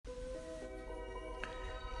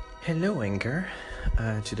Hello Anchor,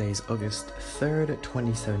 today is August 3rd,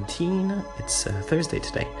 2017, it's Thursday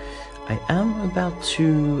today. I am about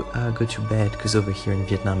to go to bed because over here in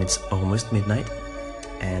Vietnam it's almost midnight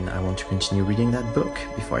and I want to continue reading that book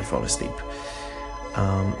before I fall asleep.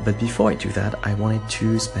 But before I do that, I wanted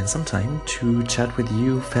to spend some time to chat with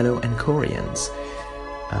you fellow Anchorians.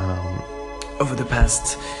 Over the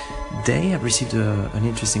past day I've received an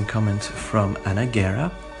interesting comment from Anna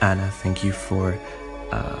Guerra. Anna, thank you for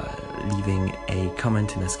leaving a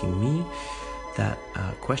comment and asking me that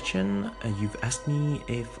question. You've asked me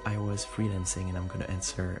if I was freelancing and I'm going to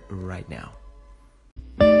answer right now.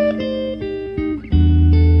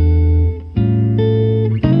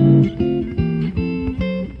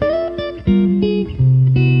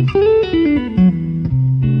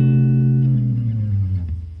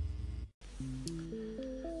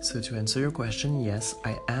 So to answer your question, yes,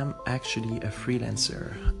 I am actually a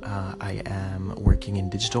freelancer. I am working in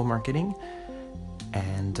digital marketing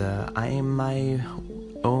and I am my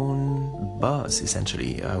own boss,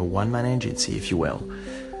 essentially, a one-man agency, if you will.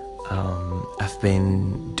 I've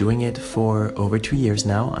been doing it for over 2 years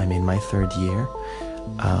now. I'm in my third year.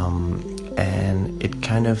 And it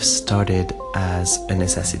kind of started as a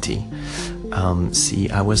necessity. See,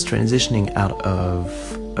 I was transitioning out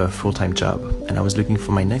of a full-time job and I was looking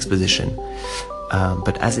for my next position,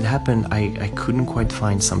 but as it happened I couldn't quite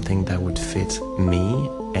find something that would fit me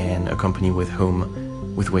and a company with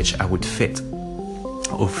which I would fit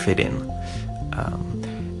in,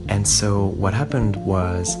 and so what happened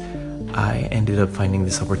was I ended up finding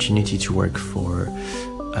this opportunity to work for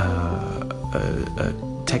a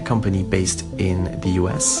tech company based in the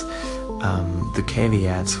US. The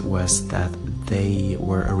caveat was that they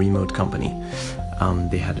were a remote company.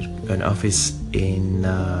 They had an office in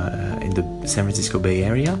the San Francisco Bay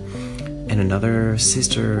Area and another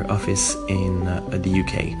sister office in the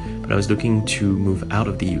UK. But I was looking to move out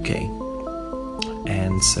of the UK,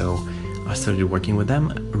 and so I started working with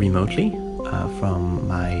them remotely from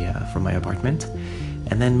my apartment,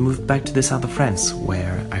 and then moved back to the south of France,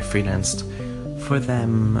 where I freelanced for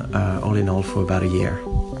them all in all for about a year.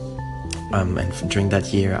 And during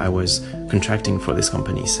that year I was contracting for this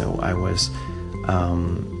company, so I was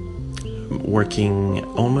working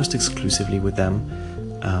almost exclusively with them,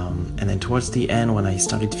 and then towards the end, when I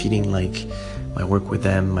started feeling like my work with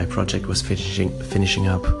them, my project was finishing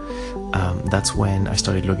up, that's when I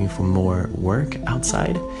started looking for more work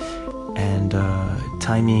outside, and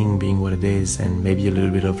timing being what it is, and maybe a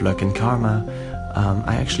little bit of luck and karma,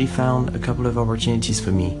 I actually found a couple of opportunities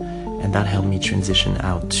for me, and that helped me transition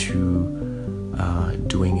out to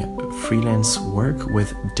doing freelance work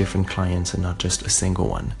with different clients and not just a single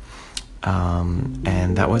one.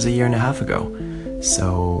 And that was a year and a half ago.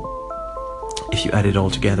 So if you add it all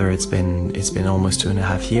together, it's been almost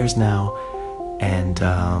 2.5 years now. And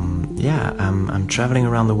yeah, I'm traveling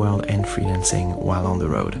around the world and freelancing while on the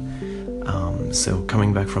road. So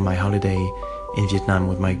coming back from my holiday in Vietnam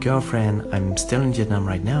with my girlfriend, I'm still in Vietnam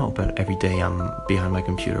right now, but every day I'm behind my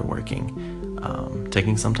computer working.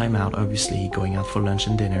 Taking some time out, obviously, going out for lunch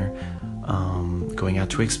and dinner, going out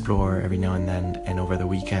to explore every now and then and over the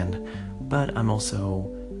weekend, but I'm also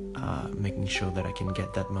making sure that I can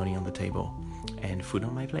get that money on the table and food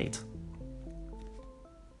on my plate.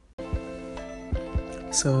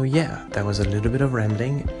 So yeah, that was a little bit of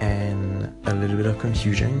rambling and a little bit of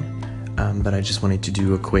confusion, but I just wanted to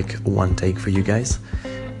do a quick one take for you guys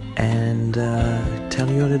and tell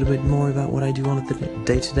you a little bit more about what I do on the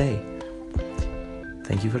day-to-day.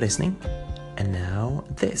 Thank you for listening, and now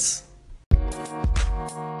this.